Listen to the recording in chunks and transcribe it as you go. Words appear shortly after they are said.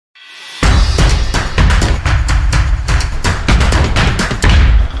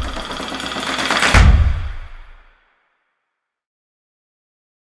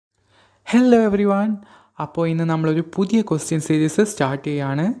Hello everyone. അപ്പോൾ ഇന്ന് നമ്മളൊരു പുതിയ ക്വസ്റ്റ്യൻ സീരീസ് സ്റ്റാർട്ട്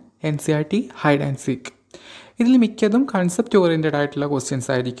ചെയ്യുകയാണ്. NCERT hide and seek. ഇതിൽ മിക്കതും കൺസെപ്റ്റ് ഓറിയൻറ്റഡ് ആയിട്ടുള്ള ക്വസ്റ്റ്യൻസ്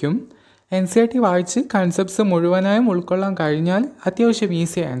ആയിരിക്കും. NCERT വായിച്ച് കൺസെപ്റ്റ്സ് മുഴുവനായും ഉൾക്കൊള്ളാൻ കഴിഞ്ഞാൽ അത്യാവശ്യം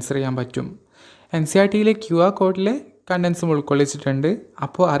ഈസി ആൻസർ ചെയ്യാൻ പറ്റും. NCERTയിലെ QR കോഡിലെ കണ്ടൻസും ഉൾക്കൊള്ളിച്ചിട്ടുണ്ട്.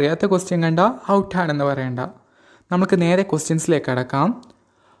 അപ്പോൾ അറിയാത്ത ക്വസ്റ്റ്യൻ കണ്ട ഔട്ടാണെന്ന് പറയണ്ട. നമുക്ക് നേരെ ക്വസ്റ്റ്യൻസിലേക്ക് കടക്കാം.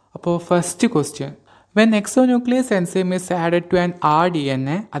 അപ്പോൾ first question, when exonuclease enzyme is added to an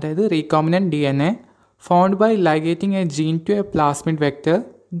rDNA, അതായത് recombinant DNA, found by ligating a gene to a plasmid vector,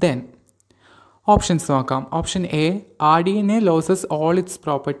 then options നോക്കാം. Option A, rDNA loses all its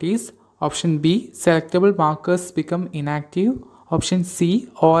properties. Option B, selectable markers become inactive. Option C,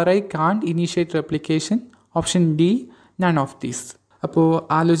 ORI can't initiate replication. Option D, none of these. അപ്പോൾ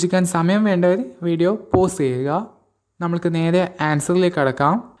ആലോചിക്കാൻ സമയം വേണ്ടവർ video pause ചെയ്യുക. നമ്മൾക്ക് നേരെ ആൻസറിലേക്ക്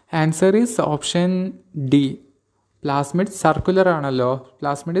കടക്കാം. Answer is option D. Plasmid circular ആണല്ലോ.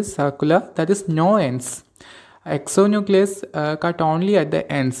 Plasmid is circular, that is no ends. എക്സോന്യൂക്ലിയസ് cut only at the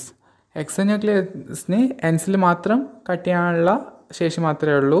ends. എക്സോന്യൂക്ലിയസിന് എൻഡ്സിൽ മാത്രം കട്ട് ചെയ്യാനുള്ള ശേഷി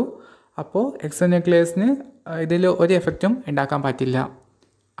മാത്രമേ ഉള്ളൂ. അപ്പോൾ എക്സോന്യൂക്ലിയസിന് ഇതിൽ ഒരു എഫക്റ്റും ഉണ്ടാക്കാൻ പറ്റില്ല.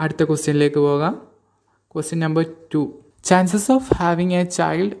 അടുത്ത ക്വസ്റ്റ്യനിലേക്ക് പോകാം. Question number 2, chances of having A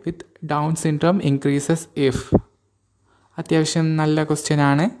Child with down syndrome increases if. അത്യാവശ്യം നല്ല ക്വസ്റ്റ്യൻ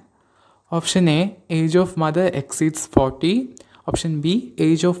ആണ്. Option A, age of mother exceeds 40. Option B,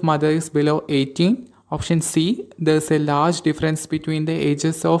 age of mother is below 18. Option C, there is A large difference between the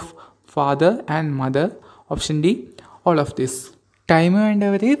ages of father and mother. Option D, all of this. Time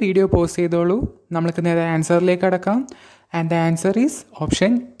വേണ്ടവർ video pause ചെയ്തോളൂ. നമ്മൾക്ക് നേരെ ആൻസറിലേക്ക് കടക്കാം. And the answer is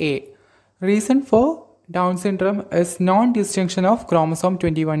option A. Reason for down syndrome is known distinction of chromosome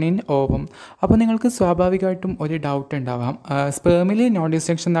 21 in ovum. അപ്പോൾ നിങ്ങൾക്ക് സ്വാഭാവികമായിട്ടും ഒരു doubt ഉണ്ടാവാം, സ്പേമിൽ നോൺ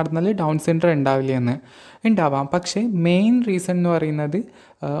ഡിസ്റ്റിങ്ഷൻ നടന്നാൽ ഡൗൺ സിൻഡ്രോം ഉണ്ടാവില്ല എന്ന്. ഉണ്ടാവാം, പക്ഷേ മെയിൻ റീസൺ എന്ന് പറയുന്നത്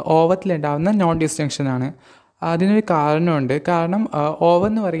ഓവത്തിലുണ്ടാകുന്ന നോൺ ഡിസ്റ്റിങ്ഷനാണ്. അതിനൊരു കാരണമുണ്ട്. കാരണം ഓവം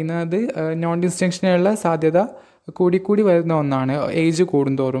എന്ന് പറയുന്നത് നോൺ ഡിസ്റ്റിങ്ഷനുള്ള സാധ്യത കൂടിക്കൂടി വരുന്ന ഒന്നാണ് ഏജ്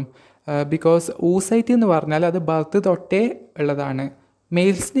കൂടുന്തോറും. ബിക്കോസ് ഊസൈറ്റ് എന്ന് പറഞ്ഞാൽ അത് ബർത്ത് തൊട്ടേ ഉള്ളതാണ്.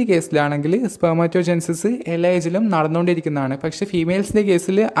 മെയിൽസിൻ്റെ കേസിലാണെങ്കിൽ സ്പെർമാറ്റോജെൻസിസ് എല്ലാ ഏജിലും നടന്നുകൊണ്ടിരിക്കുന്നതാണ്. പക്ഷേ ഫീമെയിൽസിൻ്റെ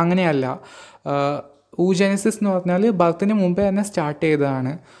കേസിൽ അങ്ങനെയല്ല. ഊജെനസിസ് എന്ന് പറഞ്ഞാൽ ബർത്തിന് മുമ്പേ തന്നെ സ്റ്റാർട്ട്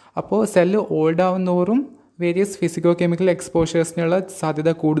ചെയ്തതാണ്. അപ്പോൾ cell old ആവുന്നതോറും various physico chemical എക്സ്പോഷേഴ്സിനുള്ള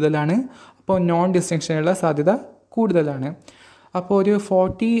സാധ്യത കൂടുതലാണ്. അപ്പോൾ നോൺ ഡിസ്റ്റിങ്ഷനുള്ള സാധ്യത കൂടുതലാണ്. അപ്പോൾ ഒരു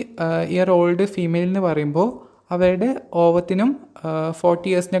 40 ഇയർ ഓൾഡ് ഫീമെയിൽ എന്ന് പറയുമ്പോൾ അവരുടെ ഓവത്തിനും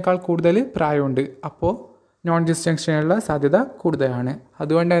 40 ഇയേഴ്സിനേക്കാൾ കൂടുതൽ പ്രായമുണ്ട്. അപ്പോൾ നോൺ ഡിസ്റ്റിങ്ഷനുള്ള സാധ്യത കൂടുതലാണ്.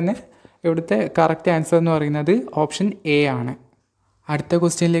 അതുകൊണ്ട് തന്നെ ഇവിടുത്തെ കറക്റ്റ് ആൻസർ എന്ന് പറയുന്നത് ഓപ്ഷൻ എ ആണ്. അടുത്ത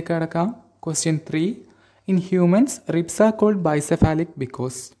ക്വസ്റ്റ്യനിലേക്ക് കടക്കാം. Question 3, in humans ribs are called ബൈസെഫാലിക്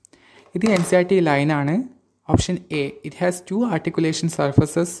because. ഇത് NCERT ലൈനാണ്. Option A, it has 2 articulation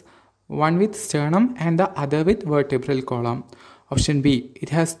surfaces, one with sternum and the other with vertebral column. Option B, it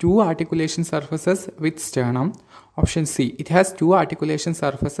has 2 articulation surfaces with sternum. Option C, it has 2 articulation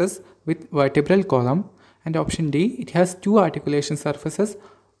surfaces with vertebral column. And option D, it has 2 articulation surfaces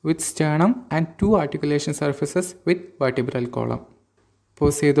with sternum and 2 articulation surfaces with vertebral column.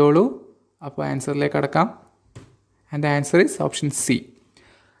 Pause ചെയ്തോളൂ. അപ്പോൾ ആൻസറിലേക്ക് കടക്കാം. And the answer is option C.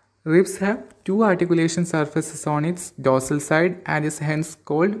 Ribs have 2 articulation surfaces on its dorsal side and is hence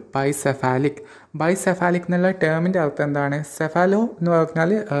called bicephalic. Bicephalic എന്നുള്ള ടേമിൻ്റെ അർത്ഥം എന്താണ്? Cephalo എന്ന്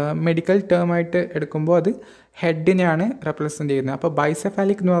പറഞ്ഞാൽ medical ടേമായിട്ട് എടുക്കുമ്പോൾ അത് ഹെഡിനെയാണ് റെപ്രസെൻ്റ് ചെയ്യുന്നത്. അപ്പോൾ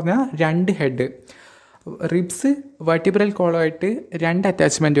ബൈസെഫാലിക് എന്ന് പറഞ്ഞാൽ 2 ഹെഡ്. റിബ്സ് വെർട്ടിബ്രൽ കോളമായിട്ട് 2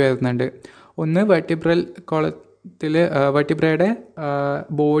 അറ്റാച്ച്മെൻറ്റ് വരുന്നുണ്ട്. ഒന്ന് വെർട്ടിബ്രൽ കോളത്തിൽ വെർട്ടിബ്രയുടെ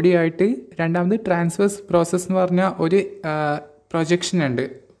ബോഡി ആയിട്ട്, രണ്ടാമത് ട്രാൻസ്വേഴ്സ് പ്രോസസ്സ് എന്ന് പറഞ്ഞാൽ ഒരു പ്രൊജക്ഷൻ ഉണ്ട്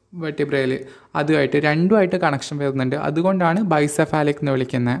വെർട്ടിബ്രയിൽ, അതുമായിട്ട് രണ്ടുമായിട്ട് കണക്ഷൻ വരുന്നുണ്ട്. അതുകൊണ്ടാണ് ബൈസെഫാലിക് എന്ന്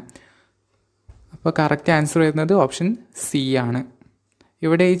വിളിക്കുന്നത്. അപ്പോൾ കറക്റ്റ് ആൻസർ വരുന്നത് ഓപ്ഷൻ സി ആണ്.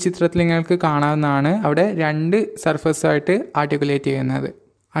 ഇവിടെ ഈ ചിത്രത്തിൽ നിങ്ങൾക്ക് കാണാവുന്നതാണ് അവിടെ 2 സർഫസായിട്ട് ആർട്ടിക്കുലേറ്റ് ചെയ്യുന്നത്.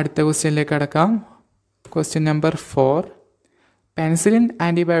 അടുത്ത ക്വസ്റ്റ്യനിലേക്ക് കടക്കാം. Question number 4, penicillin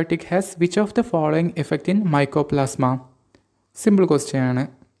antibiotic has which of the following effect in mycoplasma. Simple question ആണ്,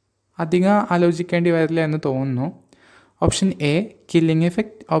 അധികം ആലോചിക്കേണ്ടി വരില്ല എന്ന് തോന്നുന്നു. Option A, killing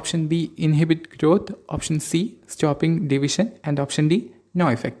effect. Option B, inhibit growth. Option C, stopping division. And option D, no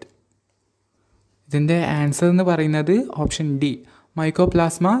effect. ഇതിൻ്റെ answer എന്ന് പറയുന്നത് option D,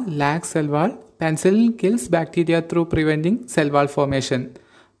 mycoplasma lakhs cell wall. Penicillin kills bacteria through preventing cell wall formation.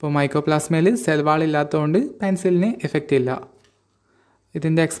 അപ്പോൾ മൈക്കോപ്ലാസ്മയിൽ cell wall ഇല്ലാത്തതുകൊണ്ട് പെൻസിലിന് effect ഇല്ല.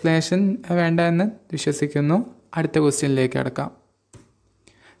 ഇതിൻ്റെ explanation വേണ്ട എന്ന് വിശ്വസിക്കുന്നു. അടുത്ത ക്വസ്റ്റ്യനിലേക്ക് കടക്കാം.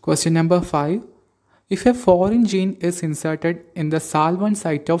 Question number 5, if a foreign gene is inserted in the SAL1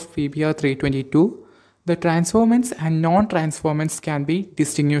 site of PBR322, the transformants and non-transformants can be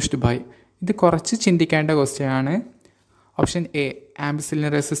distinguished by. ഇത് കുറച്ച് ചിന്തിക്കേണ്ട ക്വസ്റ്റ്യൻ ആണ്. Option A ampicillin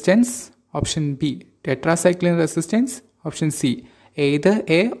resistance, option B tetracycline resistance, option C either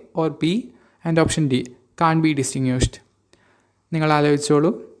A or B and option D can't B distinguished. നിങ്ങൾ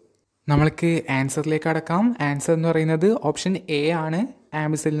ആലോചിച്ചോളൂ. നമ്മൾക്ക് ആൻസറിലേക്ക് കടക്കാം. Answer എന്ന് പറയുന്നത് option A ആണ്,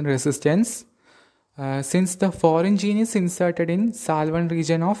 ampicillin resistance. Since the foreign gene is inserted in SAL1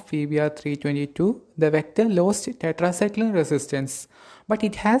 region of PBR322, the vector lost tetracycline resistance, but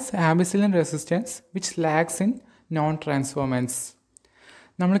it has ampicillin resistance which lacks in non-transformants.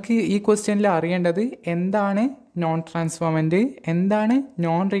 നമ്മൾക്ക് ഈ ക്വസ്റ്റ്യനിൽ അറിയേണ്ടത് എന്താണ് നോൺ ട്രാൻസ്ഫോമൻ്റ്, എന്താണ്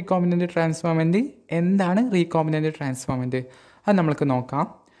non recombinant ട്രാൻസ്ഫോമൻ്റ്, എന്താണ് recombinant ട്രാൻസ്ഫോമൻ്റ്, അത് നമ്മൾക്ക് നോക്കാം.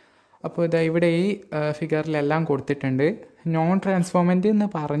 അപ്പോൾ ഇതാ ഇവിടെ ഈ ഫിഗറിലെല്ലാം കൊടുത്തിട്ടുണ്ട്. നോൺ ട്രാൻസ്ഫോമൻ്റ് എന്ന്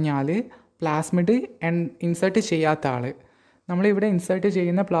പറഞ്ഞാൽ പ്ലാസ്മിഡ് ഇൻസേർട്ട് ചെയ്യാത്ത ആൾ. നമ്മളിവിടെ ഇൻസേർട്ട്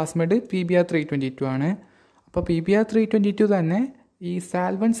ചെയ്യുന്ന പ്ലാസ്മിഡ് PBR322 ആണ്. അപ്പോൾ PBR322 തന്നെ ഈ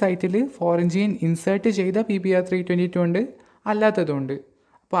SAL1 സൈറ്റിൽ ഫോറിൻ ജീൻ ഇൻസേർട്ട് ചെയ്ത PBR322 ഉണ്ട്, അല്ലാത്തതുണ്ട്.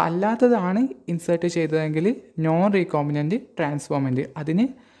 അപ്പോൾ അല്ലാത്തതാണ് ഇൻസേർട്ട് ചെയ്തതെങ്കിൽ നോൺ റീകോമ്പിനൻ്റ് ട്രാൻസ്ഫോമൻ്റ്. അതിന്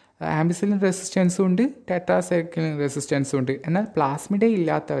ആംബിസിലിൻ റെസിസ്റ്റൻസും ഉണ്ട്, ടെട്രാസൈക്ലിൻ റെസിസ്റ്റൻസും ഉണ്ട്. എന്നാൽ പ്ലാസ്മിഡേ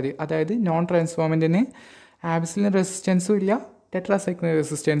ഇല്ലാത്തവർ, അതായത് നോൺ ട്രാൻസ്ഫോമൻറ്റിന് ആംബിസിലിൻ റെസിസ്റ്റൻസും ഇല്ല, ടെട്രാസൈക്ലിൻ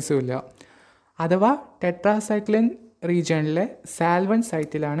റെസിസ്റ്റൻസും ഇല്ല. അഥവാ ടെട്രാസൈക്ലിൻ റീജിയണിലെ SAL1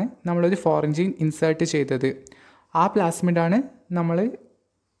 സൈറ്റിലാണ് നമ്മളൊരു ഫോറിൻ ജീൻ ഇൻസേർട്ട് ചെയ്തത്. ആ പ്ലാസ്മിഡാണ് നമ്മൾ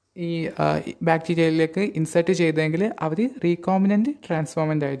ഈ ബാക്ടീരിയയിലേക്ക് ഇൻസേർട്ട് ചെയ്തതെങ്കിൽ അവർ റീകോമ്പിനൻ്റ്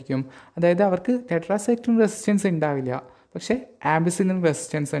ട്രാൻസ്ഫോമൻ്റ് ആയിരിക്കും. അതായത് അവർക്ക് ടെട്രാസൈക്ലിൻ റെസിസ്റ്റൻസ് ഉണ്ടാവില്ല, പക്ഷേ ആംബിസിലിൻ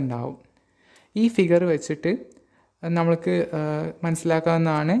റെസിസ്റ്റൻസ് ഉണ്ടാവും. ഈ ഫിഗർ വെച്ചിട്ട് നമ്മൾക്ക്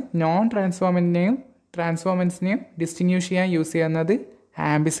മനസ്സിലാക്കാവുന്നതാണ് നോൺ ട്രാൻസ്ഫോമൻറ്റിനെയും ട്രാൻസ്ഫോമൻസിനെയും ഡിസ്റ്റിങ്വിഷ് ചെയ്യാൻ യൂസ് ചെയ്യുന്നത്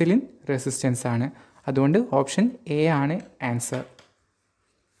ആംബിസിലിൻ റെസിസ്റ്റൻസ് ആണ്. അതുകൊണ്ട് ഓപ്ഷൻ എ ആണ് ആൻസർ.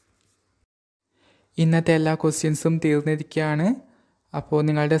 ഇന്നത്തെ എല്ലാ ക്വസ്റ്റ്യൻസും തീർന്നിരിക്കുകയാണ്. അപ്പോൾ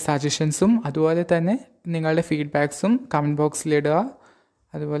നിങ്ങളുടെ സജഷൻസും അതുപോലെ തന്നെ നിങ്ങളുടെ ഫീഡ്ബാക്സും കമൻറ്റ് ബോക്സിലിടുക.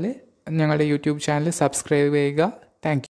 അതുപോലെ ഞങ്ങളുടെ യൂട്യൂബ് ചാനൽ സബ്സ്ക്രൈബ് ചെയ്യുക. Thank you.